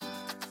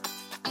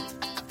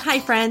Hi,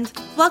 friend.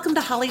 Welcome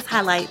to Holly's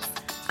Highlights,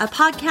 a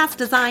podcast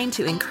designed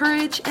to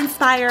encourage,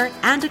 inspire,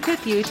 and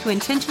equip you to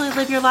intentionally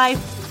live your life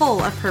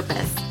full of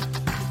purpose.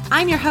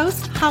 I'm your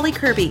host, Holly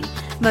Kirby,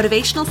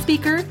 motivational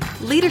speaker,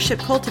 leadership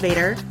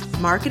cultivator,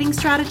 marketing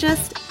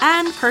strategist,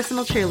 and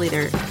personal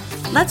cheerleader.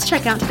 Let's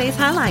check out today's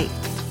highlight.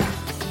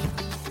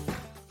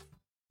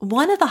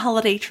 One of the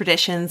holiday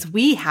traditions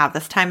we have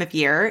this time of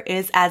year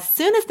is as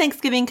soon as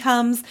Thanksgiving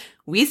comes,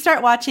 we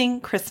start watching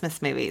Christmas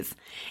movies.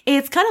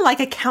 It's kind of like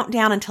a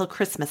countdown until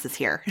Christmas is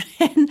here.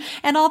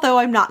 And although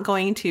I'm not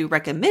going to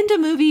recommend a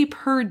movie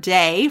per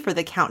day for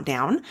the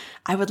countdown,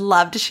 I would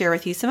love to share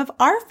with you some of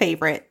our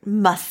favorite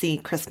must-see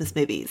Christmas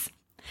movies.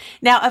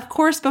 Now, of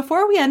course,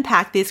 before we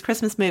unpack these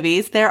Christmas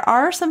movies, there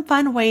are some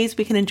fun ways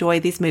we can enjoy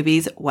these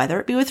movies,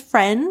 whether it be with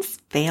friends,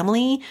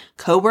 family,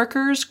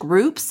 coworkers,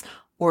 groups,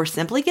 or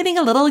simply getting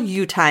a little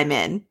you time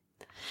in.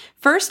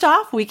 First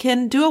off, we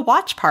can do a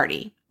watch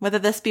party, whether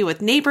this be with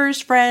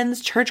neighbors,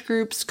 friends, church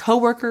groups,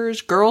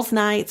 coworkers, girls'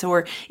 nights,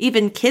 or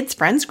even kids'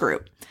 friends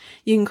group.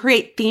 You can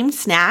create themed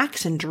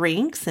snacks and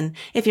drinks, and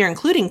if you're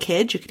including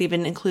kids, you could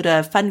even include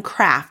a fun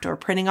craft or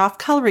printing off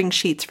coloring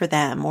sheets for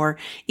them, or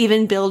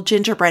even build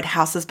gingerbread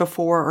houses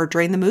before or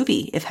during the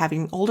movie if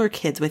having older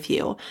kids with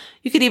you.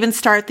 You could even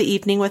start the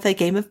evening with a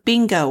game of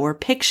bingo or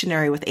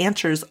Pictionary with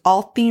answers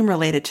all theme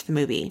related to the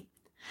movie.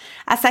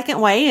 A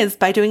second way is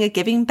by doing a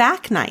giving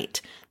back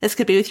night. This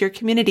could be with your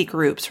community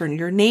groups or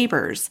your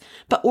neighbors,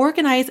 but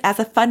organize as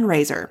a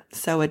fundraiser.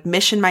 So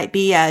admission might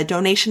be a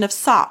donation of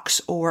socks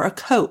or a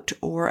coat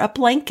or a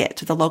blanket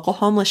to the local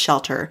homeless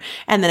shelter.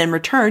 And then in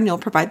return, you'll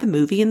provide the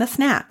movie and the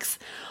snacks.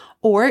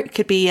 Or it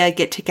could be a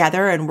get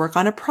together and work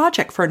on a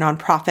project for a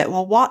nonprofit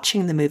while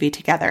watching the movie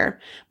together.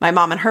 My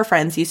mom and her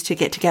friends used to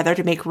get together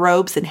to make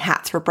robes and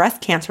hats for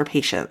breast cancer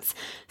patients.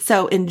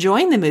 So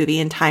enjoying the movie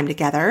and time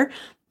together,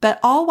 but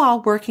all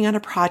while working on a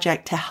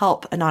project to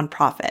help a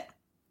nonprofit.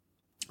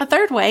 A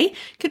third way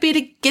could be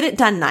to get it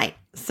done night.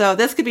 So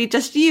this could be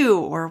just you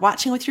or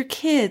watching with your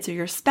kids or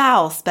your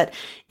spouse. But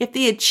if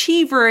the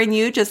achiever in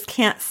you just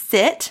can't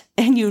sit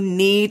and you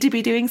need to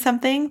be doing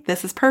something,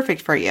 this is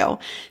perfect for you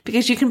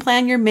because you can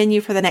plan your menu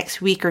for the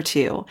next week or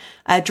two,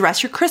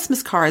 address your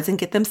Christmas cards and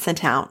get them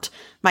sent out.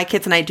 My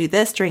kids and I do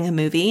this during a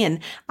movie, and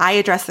I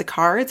address the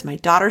cards, my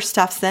daughter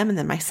stuffs them, and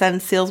then my son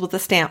seals with the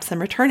stamps and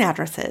return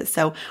addresses.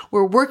 So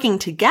we're working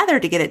together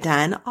to get it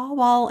done, all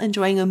while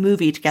enjoying a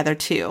movie together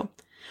too.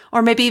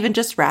 Or maybe even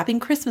just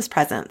wrapping Christmas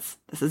presents.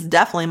 This is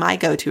definitely my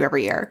go-to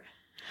every year.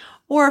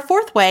 Or a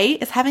fourth way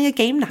is having a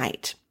game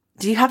night.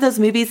 Do you have those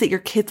movies that your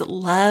kids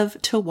love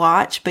to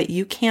watch, but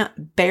you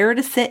can't bear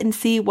to sit and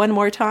see one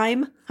more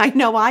time? I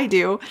know I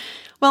do.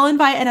 Well,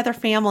 invite another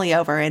family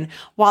over, and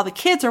while the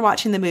kids are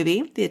watching the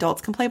movie, the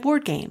adults can play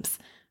board games.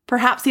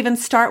 Perhaps even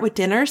start with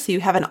dinner so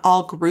you have an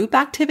all-group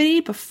activity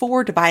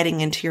before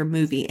dividing into your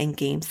movie and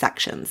game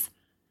sections.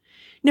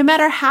 No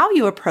matter how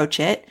you approach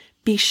it,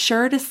 be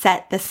sure to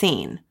set the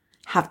scene.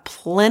 Have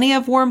plenty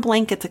of warm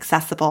blankets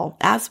accessible,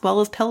 as well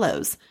as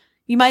pillows.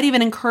 You might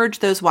even encourage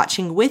those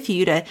watching with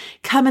you to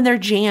come in their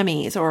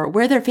jammies or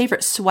wear their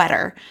favorite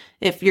sweater.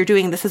 If you're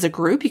doing this as a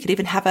group, you could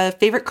even have a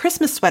favorite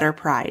Christmas sweater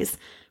prize.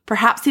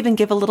 Perhaps even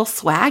give a little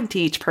swag to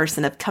each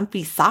person of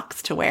comfy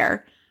socks to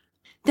wear.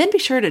 Then be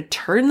sure to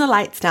turn the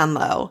lights down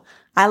low.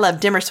 I love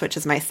dimmer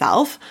switches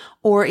myself,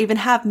 or even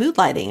have mood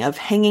lighting of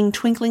hanging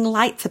twinkling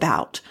lights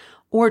about,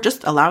 or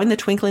just allowing the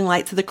twinkling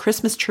lights of the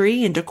Christmas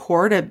tree and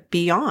decor to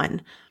be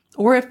on.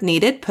 Or if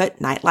needed,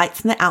 put night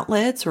lights in the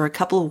outlets or a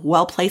couple of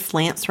well-placed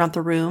lamps throughout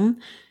the room.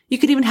 You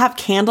could even have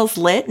candles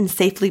lit and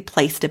safely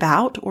placed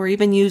about, or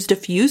even use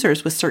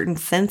diffusers with certain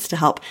scents to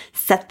help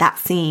set that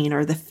scene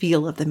or the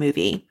feel of the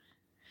movie.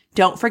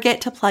 Don't forget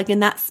to plug in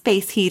that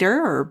space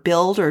heater or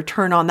build or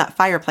turn on that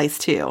fireplace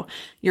too.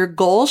 Your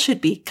goal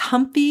should be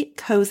comfy,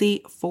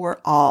 cozy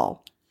for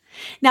all.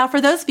 Now, for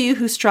those of you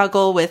who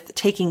struggle with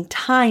taking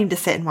time to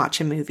sit and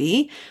watch a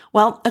movie,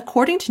 well,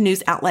 according to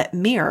news outlet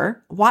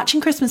Mirror,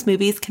 watching Christmas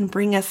movies can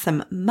bring us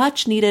some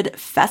much needed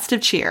festive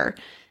cheer.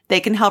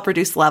 They can help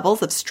reduce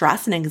levels of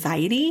stress and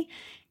anxiety.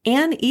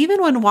 And even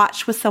when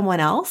watched with someone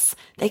else,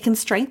 they can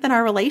strengthen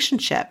our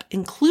relationship,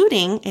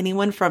 including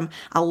anyone from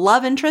a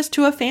love interest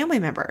to a family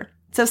member.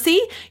 So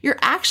see, you're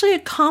actually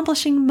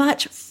accomplishing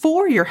much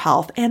for your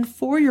health and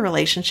for your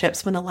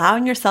relationships when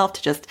allowing yourself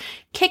to just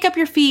kick up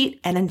your feet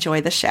and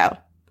enjoy the show.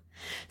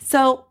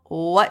 So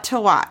what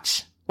to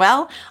watch?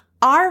 Well,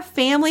 our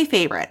family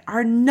favorite,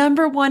 our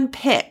number one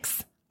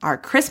picks are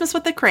Christmas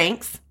with the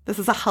Cranks. This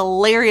is a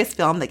hilarious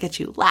film that gets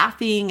you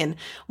laughing and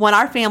one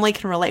our family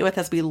can relate with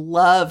as we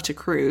love to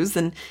cruise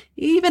and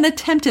even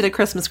attempted a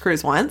Christmas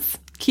cruise once.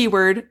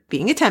 Keyword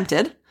being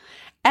attempted.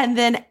 And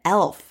then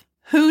Elf.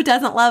 Who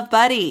doesn't love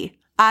Buddy?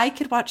 I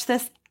could watch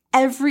this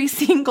every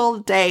single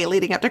day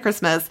leading up to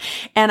Christmas,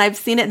 and I've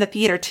seen it in the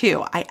theater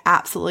too. I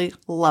absolutely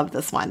love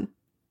this one.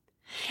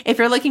 If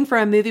you're looking for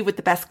a movie with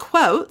the best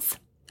quotes,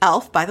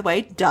 Elf, by the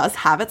way, does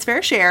have its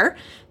fair share,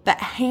 but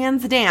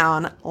hands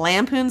down,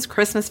 Lampoon's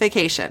Christmas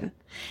Vacation.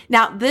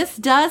 Now, this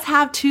does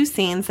have two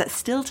scenes that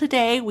still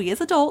today we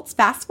as adults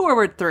fast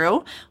forward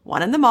through,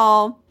 one in the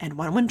mall and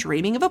one when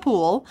dreaming of a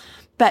pool,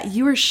 but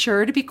you are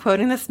sure to be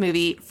quoting this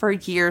movie for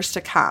years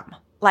to come.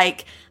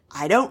 Like,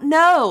 I don't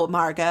know,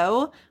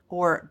 Margot,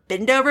 or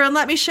bend over and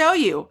let me show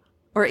you,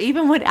 or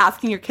even when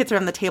asking your kids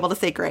around the table to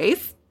say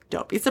grace,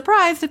 don't be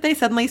surprised if they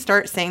suddenly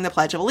start saying the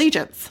Pledge of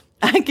Allegiance.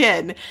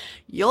 Again,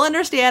 you'll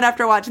understand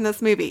after watching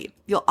this movie.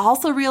 You'll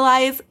also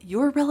realize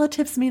your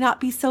relatives may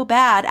not be so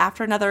bad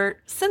after another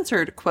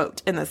censored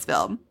quote in this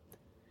film.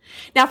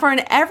 Now, for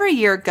an every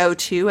year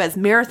go-to as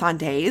marathon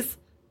days,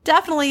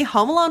 definitely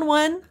Home Alone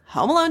 1,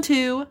 Home Alone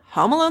 2,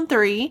 Home Alone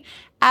 3,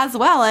 as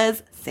well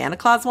as Santa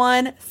Claus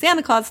 1,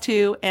 Santa Claus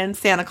 2, and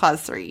Santa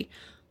Claus 3.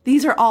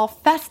 These are all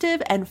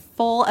festive and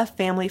full of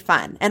family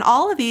fun. And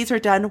all of these are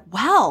done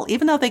well,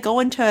 even though they go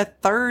into a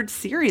third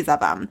series of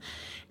them.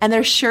 And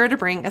they're sure to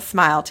bring a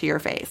smile to your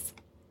face.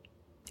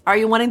 Are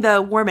you wanting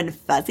the warm and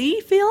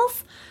fuzzy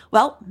feels?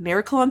 Well,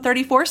 Miracle on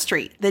 34th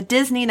Street, the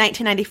Disney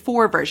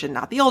 1994 version,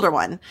 not the older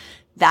one.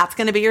 That's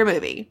going to be your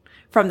movie.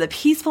 From the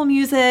peaceful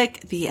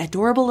music, the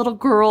adorable little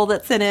girl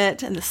that's in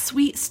it, and the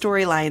sweet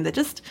storyline that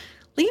just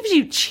leaves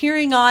you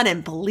cheering on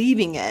and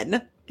believing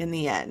in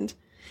the end.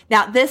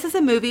 Now, this is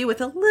a movie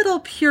with a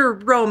little pure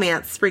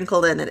romance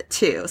sprinkled in it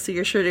too, so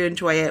you're sure to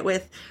enjoy it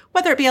with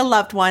whether it be a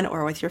loved one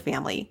or with your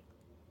family.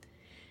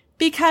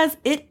 Because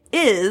it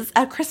is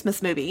a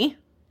Christmas movie,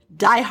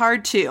 Die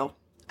Hard 2.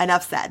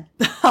 Enough said.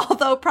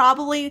 Although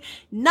probably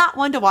not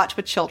one to watch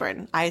with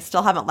children. I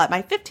still haven't let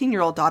my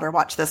 15-year-old daughter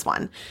watch this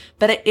one,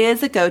 but it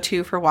is a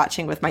go-to for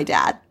watching with my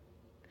dad.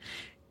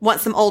 Want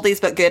some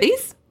oldies but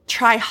goodies?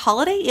 Try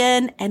Holiday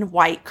Inn and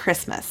White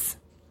Christmas.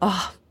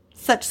 Oh,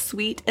 such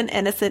sweet and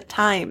innocent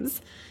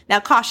times. Now,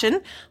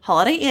 caution,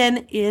 Holiday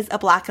Inn is a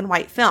black and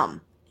white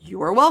film.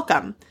 You are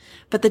welcome.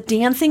 But the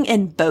dancing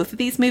in both of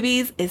these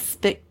movies is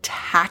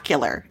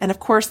spectacular. And of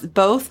course,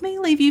 both may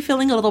leave you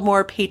feeling a little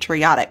more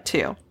patriotic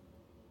too.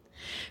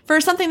 For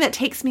something that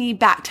takes me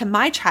back to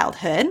my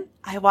childhood,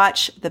 I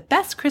watch The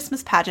Best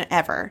Christmas Pageant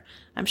Ever.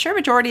 I'm sure a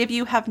majority of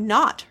you have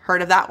not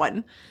heard of that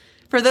one.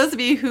 For those of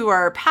you who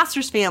are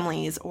pastors'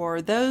 families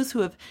or those who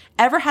have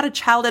ever had a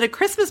child at a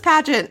Christmas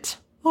pageant,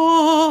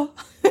 oh,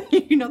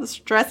 you know the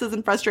stresses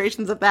and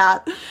frustrations of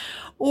that.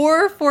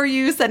 Or for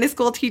you Sunday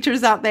school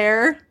teachers out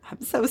there,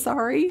 I'm so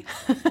sorry.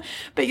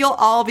 But you'll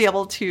all be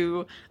able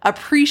to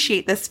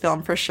appreciate this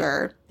film for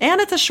sure.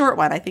 And it's a short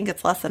one. I think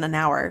it's less than an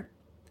hour.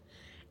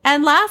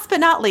 And last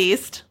but not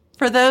least,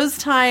 for those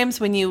times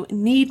when you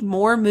need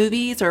more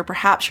movies or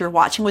perhaps you're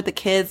watching with the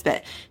kids,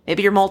 but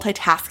maybe you're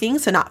multitasking,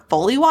 so not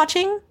fully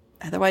watching,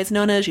 otherwise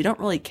known as you don't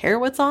really care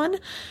what's on,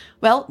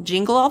 well,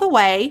 Jingle All the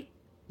Way,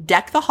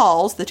 Deck the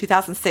Halls, the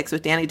 2006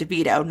 with Danny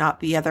DeVito, not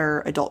the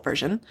other adult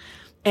version,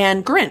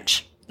 and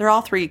Grinch. They're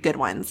all three good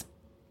ones.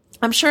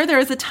 I'm sure there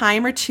is a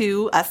time or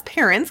two us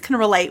parents can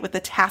relate with the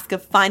task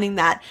of finding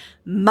that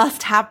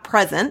must-have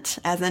present,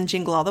 as in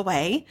Jingle All the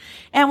Way.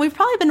 And we've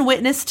probably been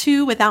witness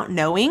to, without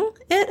knowing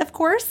it, of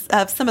course,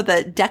 of some of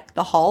the Deck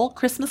the Hall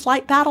Christmas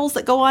light battles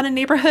that go on in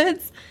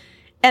neighborhoods.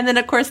 And then,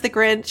 of course, the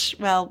Grinch,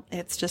 well,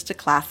 it's just a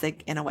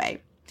classic in a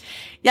way.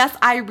 Yes,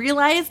 I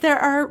realize there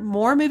are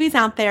more movies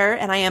out there,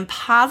 and I am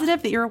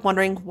positive that you're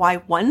wondering why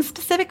one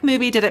specific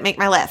movie didn't make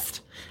my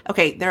list.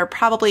 Okay, there are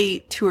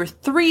probably 2 or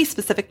 3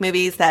 specific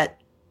movies that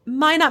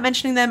my not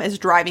mentioning them is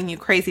driving you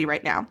crazy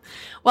right now.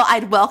 Well,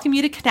 I'd welcome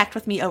you to connect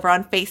with me over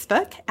on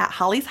Facebook at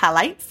Holly's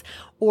Highlights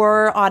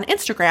or on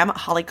Instagram at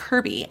Holly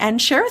Kirby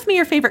and share with me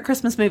your favorite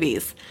Christmas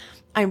movies.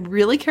 I'm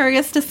really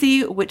curious to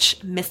see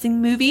which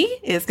missing movie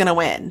is going to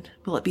win.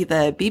 Will it be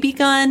the BB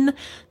gun,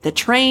 the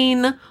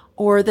train,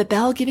 or the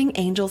bell giving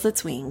angels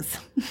its wings?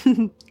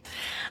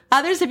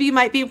 Others of you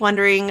might be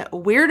wondering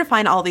where to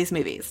find all these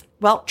movies.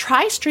 Well,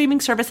 try streaming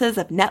services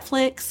of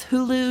Netflix,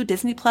 Hulu,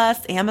 Disney+,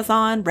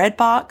 Amazon,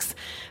 Redbox,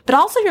 but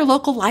also your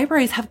local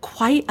libraries have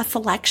quite a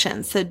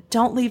selection, so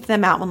don't leave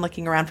them out when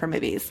looking around for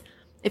movies.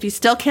 If you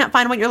still can't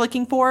find what you're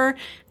looking for,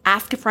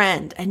 ask a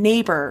friend, a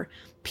neighbor,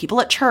 people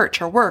at church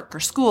or work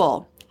or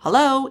school.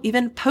 Hello,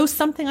 even post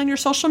something on your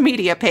social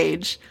media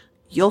page.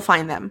 You'll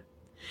find them.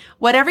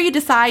 Whatever you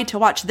decide to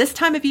watch this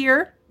time of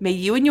year, may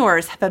you and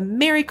yours have a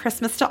Merry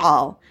Christmas to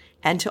all.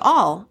 And to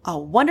all, a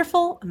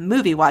wonderful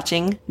movie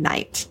watching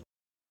night.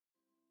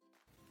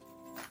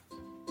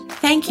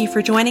 Thank you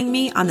for joining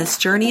me on this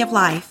journey of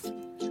life.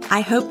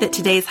 I hope that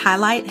today's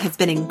highlight has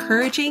been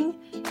encouraging,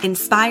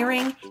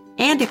 inspiring,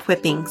 and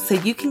equipping so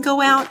you can go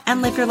out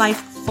and live your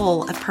life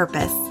full of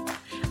purpose.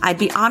 I'd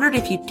be honored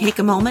if you'd take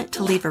a moment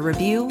to leave a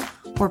review,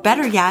 or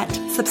better yet,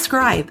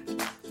 subscribe.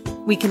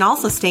 We can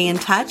also stay in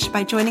touch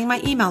by joining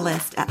my email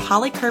list at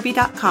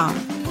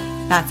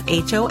hollykirby.com. That's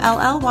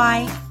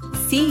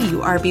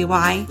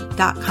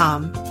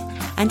HOLLYCURBY.com.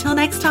 Until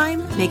next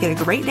time, make it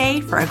a great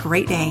day for a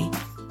great day.